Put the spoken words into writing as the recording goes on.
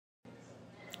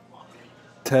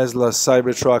Tesla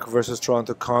Cybertruck versus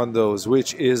Toronto Condos.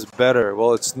 Which is better?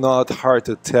 Well, it's not hard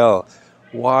to tell.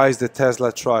 Why is the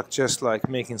Tesla truck just like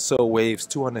making so waves?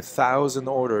 200,000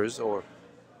 orders or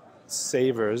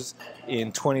savers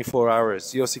in 24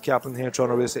 hours. Yossi Kaplan here,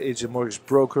 Toronto real estate agent, mortgage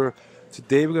broker.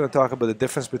 Today we're going to talk about the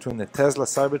difference between the Tesla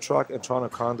Cybertruck and Toronto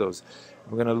Condos.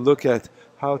 We're going to look at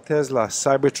how Tesla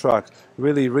Cybertruck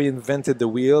really reinvented the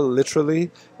wheel, literally,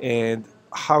 and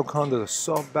how condos are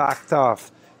so backed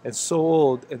off and so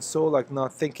old and so like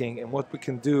not thinking, and what we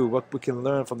can do, what we can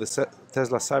learn from the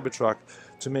Tesla Cybertruck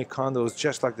to make condos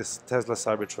just like this Tesla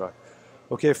Cybertruck.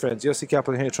 Okay, friends, Yossi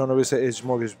Kaplan here, Toronto real estate agent,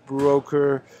 mortgage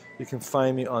broker. You can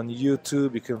find me on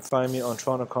YouTube. You can find me on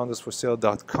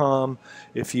TorontoCondosForSale.com.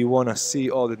 If you want to see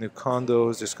all the new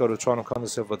condos, just go to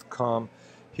TorontoCondosForSale.com.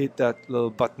 Hit that little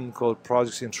button called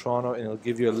Projects in Toronto, and it'll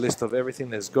give you a list of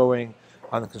everything that's going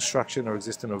on the construction or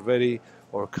existing already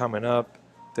or coming up.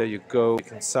 There you go. You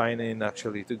can sign in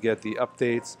actually to get the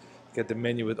updates, get the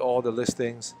menu with all the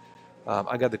listings.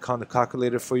 I got the condo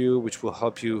calculator for you, which will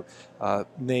help you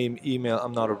name, email,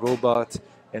 I'm not a robot,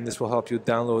 and this will help you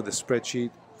download the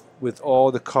spreadsheet with all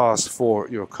the costs for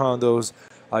your condos.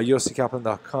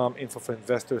 YossiKaplan.com, info for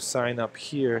investors. Sign up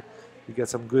here. You get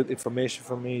some good information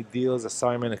from me, deals,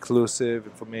 assignment, exclusive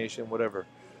information, whatever.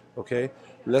 Okay,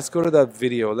 let's go to that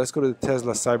video. Let's go to the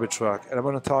Tesla Cybertruck, and I'm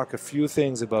going to talk a few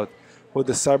things about what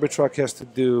the Cybertruck has to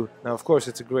do. Now, of course,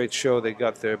 it's a great show they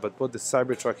got there, but what the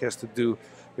Cybertruck has to do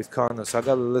with condos. So I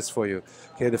got a list for you.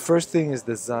 Okay, the first thing is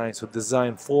design. So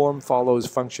design, form follows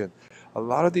function. A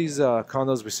lot of these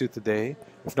condos we see today,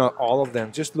 if not all of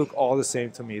them, just look all the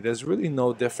same to me. There's really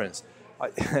no difference.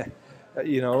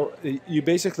 You know, you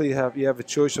basically have a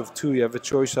choice of two. You have a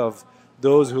choice of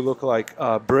those who look like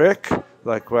brick,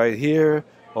 like right here,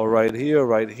 or right here, or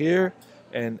right here,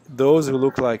 and those who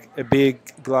look like a big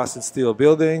glass and steel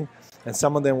building. And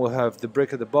some of them will have the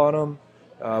brick at the bottom,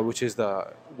 which is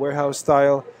the warehouse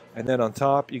style, and then on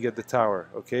top you get the tower.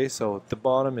 Okay, so the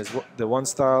bottom is the one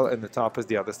style and the top is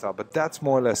the other style, but that's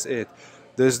more or less it.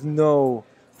 There's no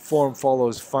form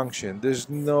follows function. There's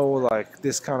no like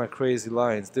this kind of crazy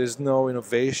lines. There's no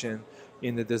innovation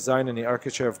in the design and the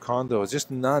architecture of condos,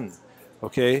 just none.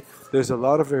 Okay, there's a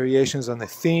lot of variations on the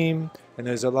theme, and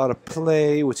there's a lot of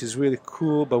play, which is really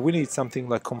cool, but we need something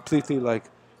like completely like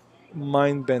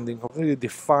mind-bending, completely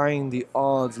defying the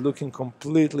odds, looking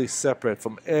completely separate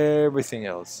from everything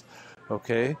else.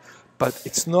 Okay, but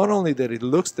it's not only that it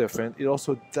looks different, it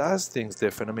also does things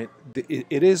different. I mean,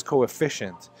 it is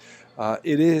coefficient.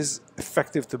 It is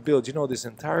effective to build. You know, this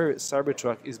entire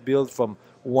Cybertruck is built from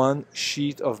one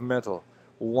sheet of metal,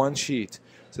 one sheet.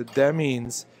 So that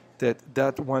means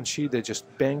that one sheet, they just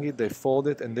bang it, they fold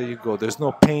it, and there you go. There's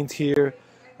no paint here.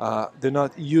 They're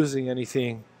not using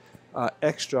anything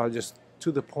extra, just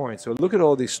to the point. So look at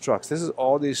all these trucks. This is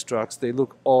all these trucks. They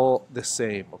look all the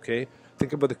same, okay?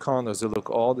 Think about the condos. They look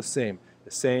all the same.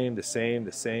 The same, the same,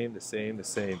 the same, the same, the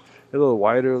same. A little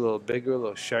wider, a little bigger, a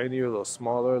little shinier, a little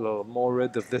smaller, a little more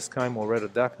red of this kind, more red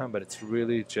of that kind, but it's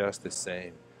really just the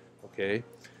same, okay?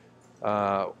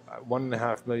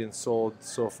 1.5 million sold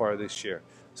so far this year.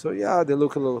 So yeah, they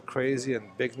look a little crazy and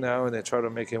big now, and they try to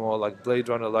make it more like Blade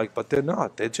Runner-like, but they're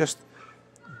not. They're just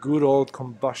good old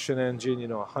combustion engine, you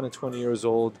know, 120 years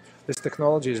old. This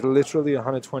technology is literally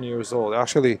 120 years old.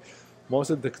 Actually, most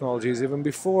of the technology is even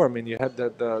before. I mean, you had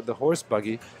the horse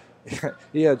buggy.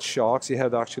 He had shocks. He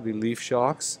had actually leaf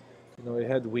shocks. You know, he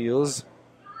had wheels.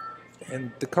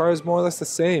 And the car is more or less the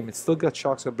same. It's still got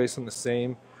shocks that are based on the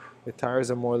same. The tires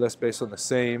are more or less based on the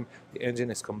same. The engine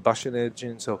is combustion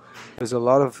engine. So there's a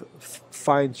lot of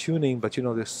fine tuning, but you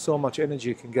know, there's so much energy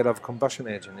you can get out of combustion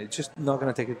engine. It's just not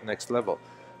going to take it to the next level.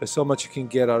 There's so much you can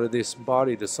get out of this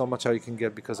body. There's so much how you can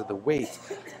get because of the weight.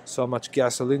 So much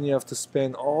gasoline you have to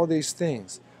spend. All these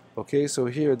things. Okay, so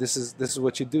here, this is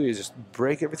what you do. You just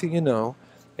break everything you know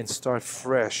and start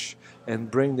fresh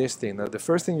and bring this thing. Now, the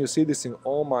first thing you see this thing,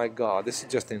 oh my God, this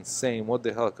is just insane. What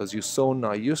the hell? Because you're so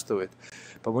not used to it.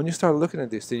 But when you start looking at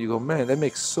this thing, you go, man, that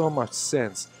makes so much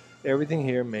sense. Everything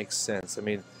here makes sense. I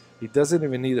mean, it doesn't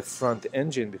even need a front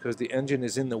engine because the engine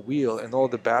is in the wheel and all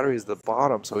the battery is the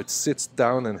bottom, so it sits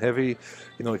down and heavy.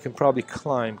 You know, it can probably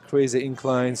climb crazy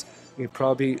inclines. You can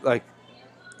probably like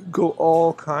go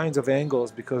all kinds of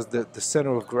angles because the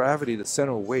center of gravity, the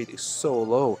center of weight is so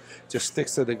low, it just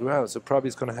sticks to the ground. So probably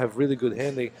it's going to have really good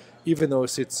handling even though it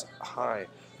sits high.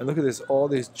 And look at this, all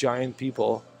these giant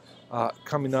people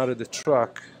coming out of the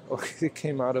truck. Okay, they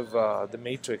came out of the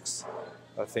Matrix,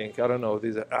 I think. I don't know,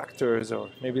 these are actors or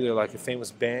maybe they're like a famous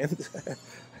band.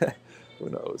 Who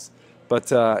knows?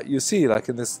 But you see, like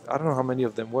in this, I don't know how many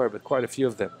of them were, but quite a few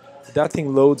of them. That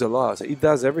thing loads a lot. So it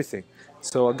does everything.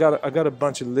 So I got a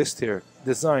bunch of lists here.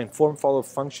 Design, form, follow,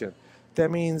 function. That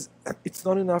means it's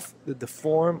not enough that the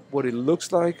form, what it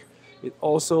looks like. It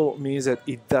also means that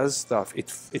it does stuff.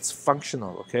 It's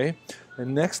functional. Okay. The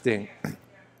next thing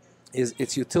is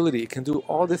its utility. It can do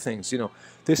all the things. You know,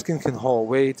 this can haul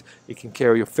weight. It can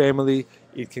carry your family.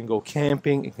 It can go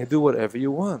camping. It can do whatever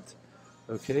you want.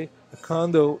 Okay. A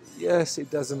condo, yes, it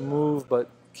doesn't move, but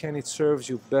can it serve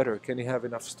you better? Can you have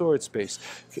enough storage space?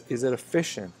 Is it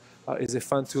efficient? Is it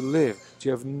fun to live? Do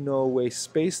you have no waste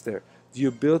space there? Do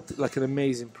you build like an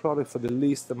amazing product for the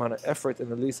least amount of effort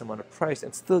and the least amount of price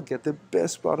and still get the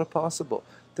best product possible?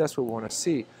 That's what we want to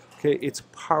see. Okay, it's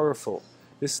powerful.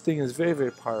 This thing is very,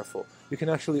 very powerful. You can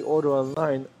actually order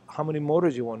online how many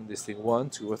motors you want in this thing, 1,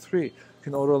 2, or 3. You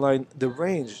can order online the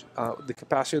range, the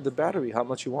capacity of the battery, how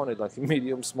much you want it, like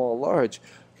medium, small, large.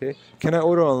 Okay. Can I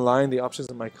order online the options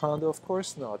in my condo? Of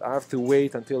course not. I have to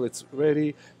wait until it's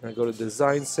ready, and I go to the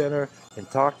design center and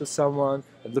talk to someone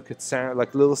and look at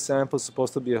like little samples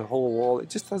supposed to be a whole wall.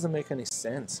 It just doesn't make any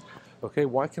sense. Okay,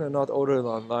 why can I not order it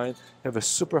online, have a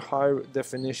super high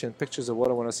definition pictures of what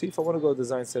I want to see? If I want to go to the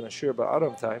design center, sure, but out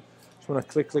of time, I just want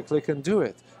to click, click, click and do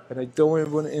it. And I don't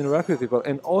even want to interact with people.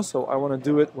 And also, I want to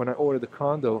do it when I order the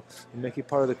condo and make it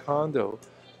part of the condo.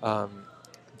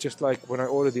 Just like when I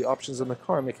order the options on the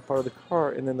car, make it part of the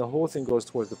car, and then the whole thing goes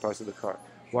towards the price of the car.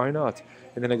 Why not?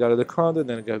 And then I go to the condo, and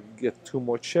then I got to get 2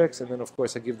 more checks, and then of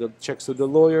course I give the checks to the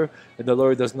lawyer, and the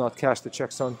lawyer does not cash the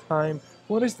checks on time.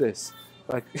 What is this?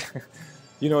 Like,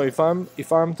 you know, if I'm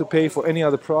to pay for any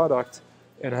other product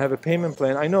and I have a payment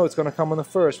plan, I know it's going to come on the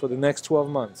 1st for the next 12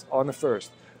 months, on the 1st.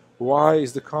 Why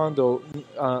is the condo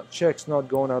checks not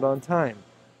going out on time?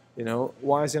 You know,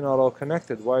 why is it not all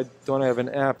connected? Why don't I have an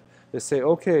app? They say,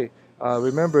 okay,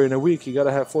 remember in a week you got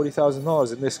to have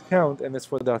 $40,000 in this account, and it's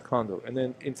for that condo. And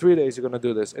then in 3 days you're going to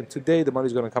do this. And today the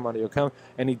money's going to come out of your account,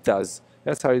 and it does.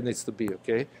 That's how it needs to be,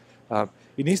 okay?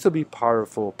 It needs to be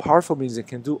powerful. Powerful means it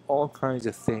can do all kinds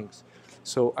of things.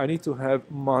 So I need to have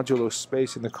modular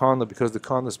space in the condo because the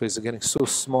condo space is getting so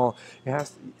small. It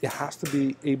has to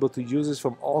be able to use this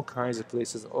from all kinds of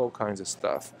places, all kinds of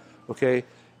stuff, okay?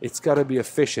 It's got to be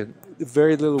efficient,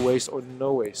 very little waste or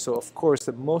no waste. So of course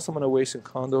the most amount of waste in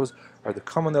condos are the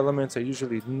common elements, are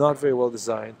usually not very well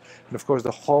designed. And of course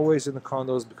the hallways in the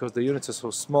condos, because the units are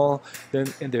so small and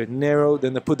they're narrow,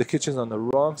 then they put the kitchens on the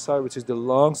wrong side, which is the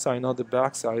long side, not the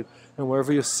back side. And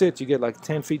wherever you sit, you get like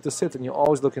 10 feet to sit and you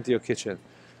always look into your kitchen.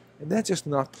 And that's just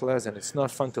not pleasant. It's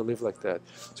not fun to live like that.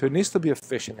 So it needs to be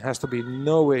efficient. It has to be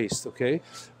no waste, okay?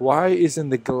 Why isn't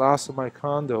the glass of my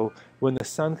condo, when the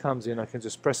sun comes in, I can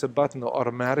just press a button,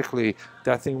 automatically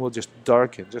that thing will just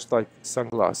darken, just like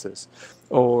sunglasses.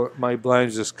 Or my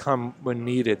blinds just come when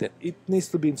needed. And it needs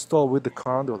to be installed with the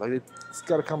condo. Like it's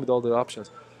got to come with all the options.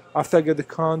 After I get the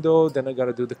condo, then I got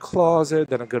to do the closet,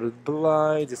 then I got to do the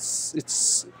blinds.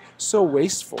 It's so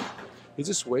wasteful. It's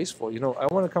just wasteful. You know, I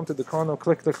want to come to the condo,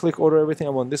 click, click, click, order everything. I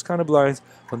want this kind of blinds,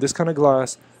 I want this kind of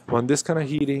glass, I want this kind of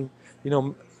heating. You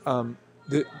know,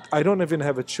 I don't even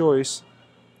have a choice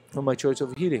on my choice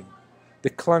of heating. The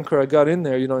clunker I got in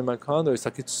there, you know, in my condo, it's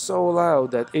like it's so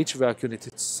loud, that HVAC unit,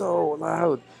 it's so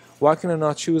loud. Why can I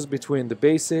not choose between the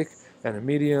basic and a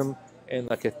medium and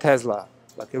like a Tesla,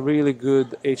 like a really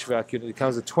good HVAC unit? It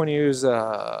comes with 20 years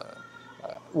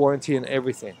warranty and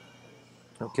everything.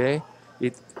 Okay?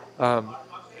 A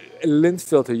lint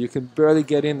filter, you can barely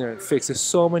get in there and fix. There's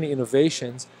so many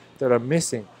innovations that are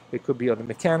missing. It could be on the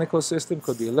mechanical system,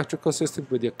 could be electrical system,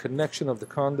 could be a connection of the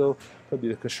condo, could be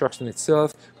the construction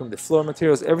itself, could be the floor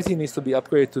materials. Everything needs to be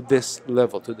upgraded to this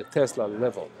level, to the Tesla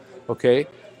level. Okay?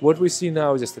 What we see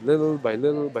now is just a little by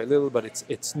little by little, but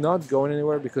it's not going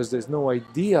anywhere because there's no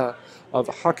idea of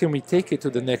how can we take it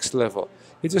to the next level.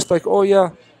 It's just like, oh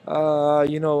yeah,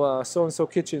 you know, so-and-so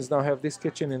kitchens now have this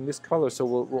kitchen in this color, so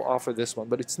we'll offer this one.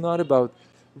 But it's not about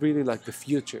really like the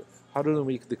future. How do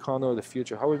we make the condo of the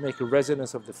future? How do we make a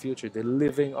residence of the future, the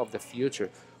living of the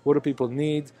future? What do people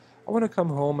need? I want to come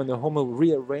home and the home will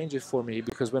rearrange it for me,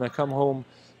 because when I come home,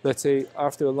 let's say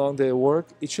after a long day of work,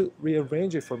 it should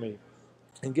rearrange it for me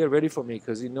and get ready for me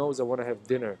because it knows I want to have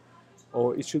dinner.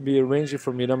 Or it should be arranged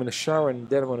for me and I'm in the shower and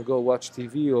then I want to go watch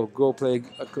TV or go play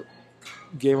a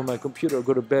game on my computer or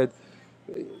go to bed.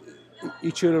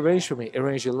 It should arrange for me,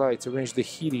 arrange the lights, arrange the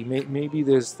heating. Maybe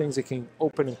there's things that can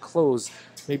open and close.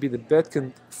 Maybe the bed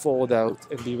can fold out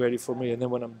and be ready for me. And then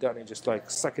when I'm done, it just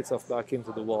like suck itself back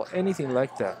into the wall. Anything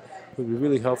like that would be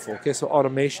really helpful. Okay, so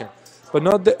automation. But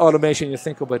not the automation you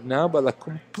think about now, but like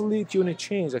complete unit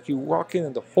change. Like you walk in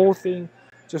and the whole thing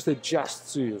just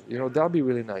adjusts to you. You know, that'd be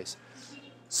really nice.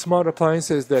 Smart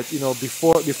appliances that, you know,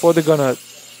 before they're gonna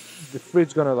the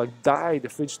fridge gonna like die? The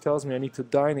fridge tells me I need to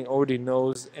dine, and already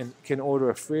knows and can order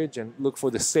a fridge and look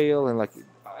for the sale and like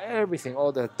everything,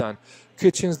 all that done.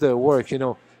 Kitchens that work, you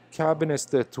know, cabinets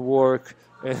that work.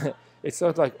 It's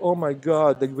not like, oh my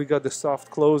God, like we got the soft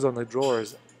close on the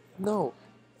drawers. No,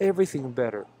 everything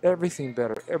better,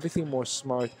 everything more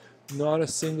smart. Not a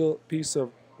single piece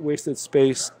of wasted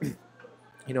space.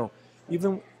 You know,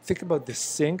 even think about the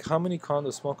sink. How many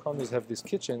condos, small condos, have these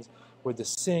kitchens where the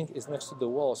sink is next to the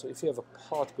wall? So if you have a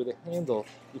pot with a handle,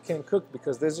 you can't cook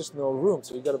because there's just no room.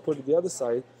 So you got to put it the other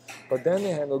side. But then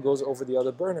the handle goes over the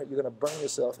other burner. You're going to burn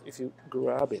yourself if you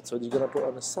grab it. So you're going to put it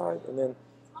on the side, and then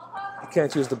you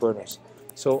can't use the burners.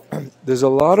 So there's a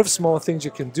lot of small things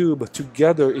you can do, but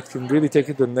together it can really take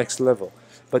it to the next level.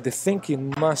 But the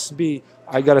thinking must be,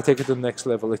 I got to take it to the next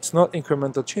level. It's not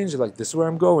incremental changes like this is where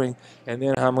I'm going, and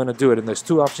then I'm going to do it. And there's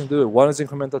two options to do it. One is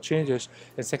incremental changes,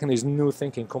 and second is new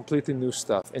thinking, completely new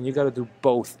stuff. And you got to do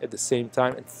both at the same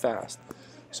time and fast.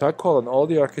 So I call on all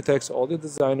the architects, all the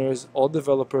designers, all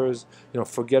developers, you know,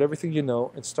 forget everything you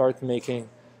know and start making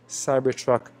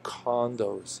Cybertruck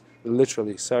condos.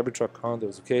 Literally, Cybertruck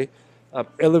condos, okay?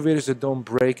 Elevators that don't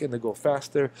break and they go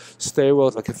faster.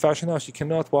 Stairwells, like a fashion house, you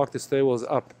cannot walk the stairwells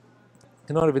up. You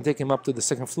cannot even take them up to the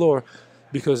second floor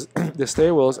because the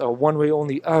stairwells are one way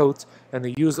only out and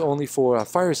they're used only for a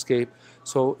fire escape.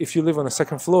 So if you live on the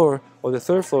second floor or the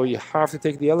third floor, you have to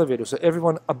take the elevator. So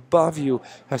everyone above you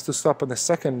has to stop on the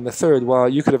second and the third while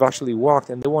you could have actually walked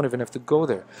and they won't even have to go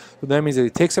there. So that means that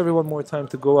it takes everyone more time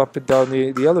to go up and down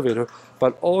the elevator,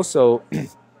 but also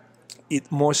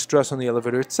more stress on the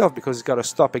elevator itself because it's got to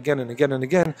stop again and again and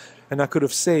again, and I could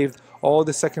have saved all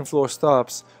the second floor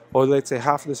stops, or let's say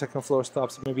half of the second floor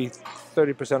stops, maybe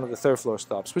 30% of the third floor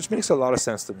stops, which makes a lot of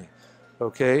sense to me.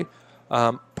 Okay,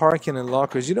 parking and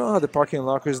lockers. You know how the parking and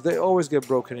lockers, they always get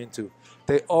broken into.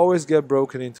 They always get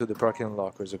broken into, the parking and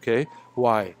lockers. Okay,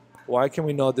 why? Why can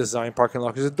we not design parking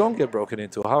lockers that don't get broken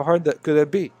into? How hard could that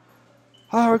be?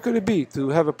 How hard could it be to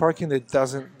have a parking that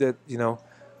doesn't, that, you know,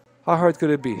 how hard could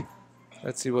it be?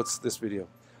 Let's see what's this video.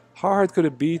 How hard could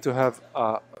it be to have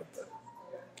a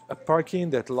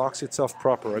parking that locks itself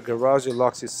proper, a garage that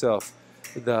locks itself,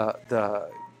 the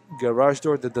garage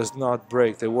door that does not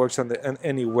break, that works on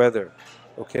any weather,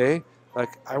 okay? Like,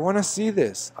 I want to see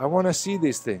this. I want to see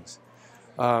these things.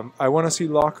 I want to see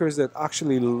lockers that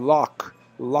actually lock,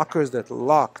 lockers that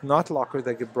lock, not lockers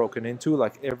that get broken into,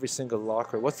 like every single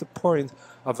locker. What's the point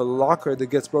of a locker that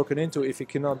gets broken into if it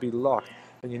cannot be locked?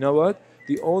 And you know what?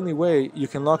 The only way you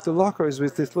can lock the locker is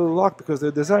with this little lock because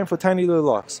they're designed for tiny little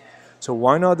locks. So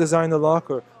why not design the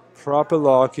locker, proper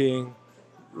locking,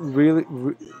 really,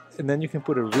 and then you can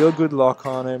put a real good lock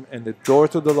on them, and the door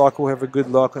to the locker will have a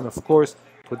good lock, and of course,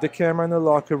 put the camera in the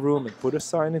locker room and put a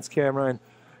sign in its camera and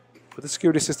put the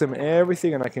security system and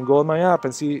everything, and I can go on my app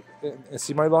and see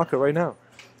my locker right now,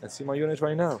 and see my unit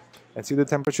right now, and see the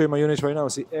temperature in my unit right now,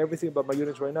 and see everything about my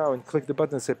unit right now, and click the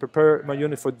button and say, prepare my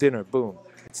unit for dinner. Boom.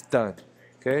 It's done.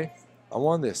 Okay? I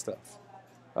want this stuff.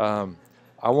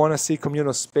 I want to see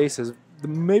communal spaces.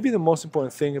 Maybe the most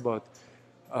important thing about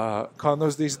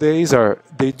condos these days are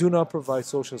they do not provide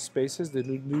social spaces. They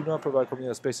do not provide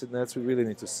communal spaces, and that's what we really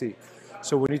need to see.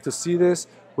 So we need to see this.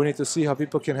 We need to see how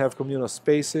people can have communal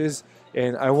spaces.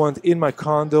 And I want, in my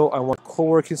condo, I want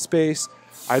co-working space.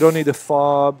 I don't need a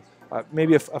fob.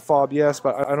 Maybe a fob, yes,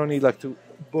 but I don't need like to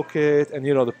book it. And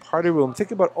you know, the party room. Think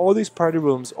about all these party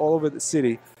rooms all over the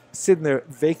city, sitting there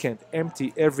vacant,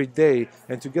 empty every day.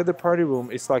 And to get the party room,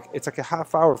 it's like a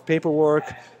half hour of paperwork,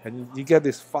 and you get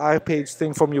this 5-page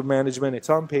thing from your management. It's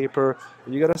on paper,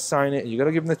 and you gotta sign it, and you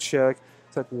gotta give them the check.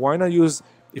 It's like, why not use,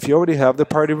 if you already have the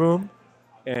party room,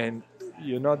 and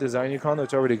you're not designing your condo,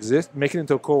 it already exists, make it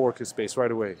into a co-working space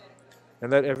right away.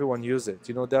 And let everyone use it.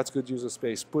 You know, that's good use of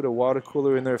space. Put a water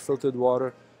cooler in there, filtered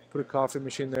water. Put a coffee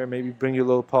machine there. Maybe bring your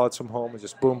little pods from home and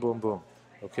just boom, boom, boom.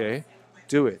 Okay?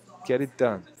 Do it. Get it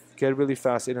done. Get really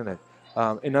fast internet.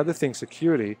 Another thing,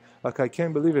 security. Like, I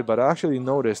can't believe it, but I actually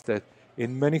noticed that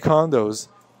in many condos,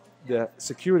 the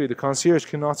security, the concierge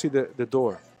cannot see the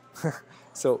door.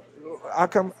 So how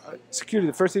come security,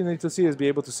 the first thing they need to see is be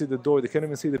able to see the door. They can't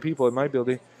even see the people in my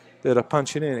building that are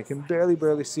punching in. They can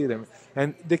barely see them.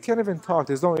 And they can't even talk.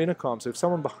 There's no intercom. So if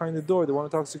someone behind the door, they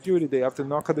want to talk to security, they have to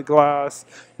knock on the glass.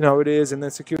 You know how it is. And then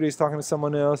security is talking to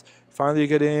someone else. Finally you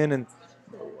get in, and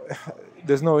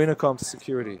there's no intercom to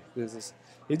security.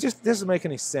 It just doesn't make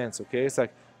any sense, okay? It's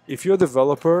like, if you're a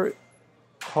developer,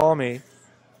 call me.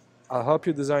 I'll help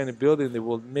you design a building that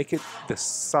will make it the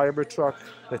Cybertruck,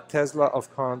 the Tesla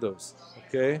of condos,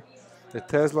 okay? The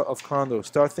Tesla of condos.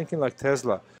 Start thinking like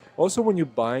Tesla. Also, when you're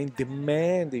buying,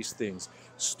 demand these things.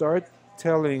 Start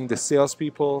telling the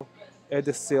salespeople at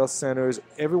the sales centers,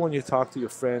 everyone you talk to, your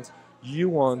friends, you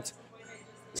want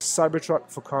Cybertruck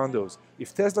for condos.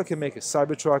 If Tesla can make a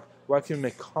Cybertruck, why can't we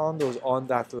make condos on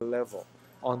that level?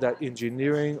 On that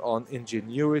engineering, on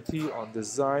ingenuity, on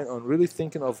design, on really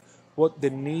thinking of what the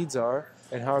needs are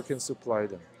and how I can supply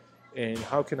them. And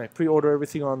how can I pre-order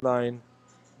everything online,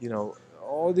 you know,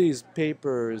 all these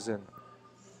papers and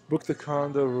book the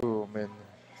condo room and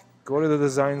go to the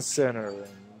design center and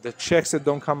the checks that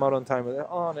don't come out on time.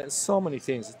 Oh, there's so many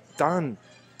things. Done.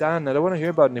 Done. I don't want to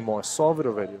hear about it anymore. Solve it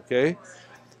already, okay?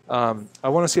 I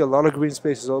want to see a lot of green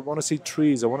spaces. I want to see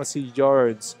trees. I want to see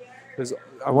yards.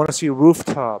 I want to see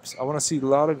rooftops. I want to see a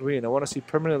lot of green. I want to see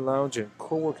permanent lounging,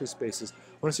 co-working spaces.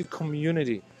 I want to see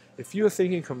community. If you're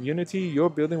thinking community, your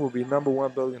building will be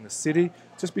 #1 building in the city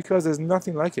just because there's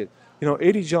nothing like it. You know,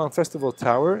 80 John Festival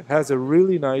Tower has a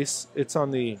really nice, it's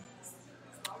on the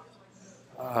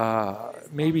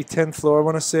maybe 10th floor, I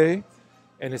want to say.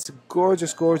 And it's a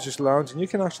gorgeous, gorgeous lounge. And you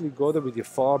can actually go there with your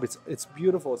fob. It's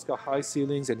beautiful. It's got high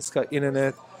ceilings and it's got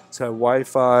internet. It's got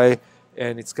Wi-Fi.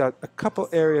 And it's got a couple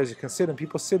areas you can sit and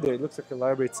people sit there. It looks like a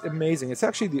library. It's amazing. It's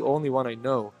actually the only one I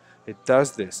know that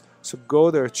does this. So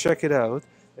go there, check it out,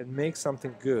 and make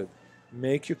something good.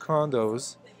 Make your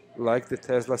condos like the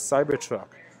Tesla Cybertruck.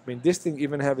 I mean, this thing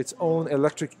even have its own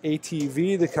electric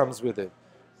ATV that comes with it.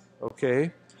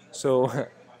 Okay? So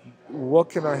what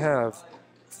can I have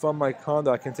from my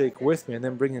condo I can take with me and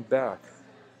then bring it back?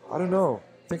 I don't know.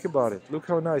 Think about it. Look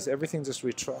how nice. Everything just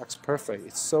retracts perfect.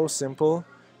 It's so simple.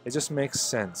 It just makes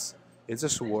sense. It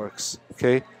just works.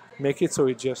 Okay? Make it so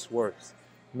it just works.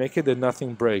 Make it that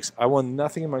nothing breaks. I want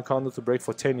nothing in my condo to break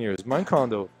for 10 years. My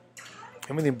condo,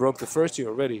 everything broke the first year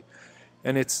already.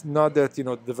 And it's not that, you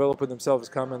know, the developer themselves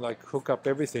come and like hook up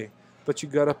everything, but you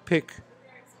gotta pick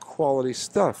quality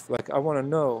stuff. Like I want to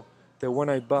know that when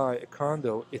I buy a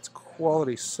condo, it's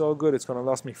quality so good it's gonna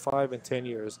last me 5 and 10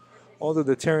 years. Although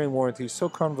the Terran warranty is so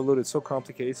convoluted, so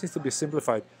complicated, it needs to be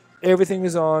simplified. Everything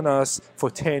is on us for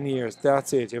 10 years.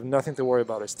 That's it. You have nothing to worry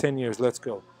about. It's 10 years. Let's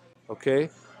go. Okay?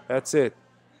 That's it.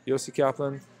 Yossi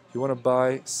Kaplan. If you want to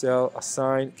buy, sell,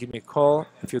 assign, give me a call.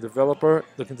 If you're a developer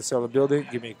looking to sell a building,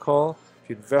 give me a call. If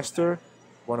you're an investor,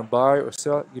 want to buy or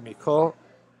sell, give me a call.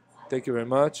 Thank you very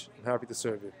much. I'm happy to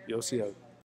serve you. Yossi out.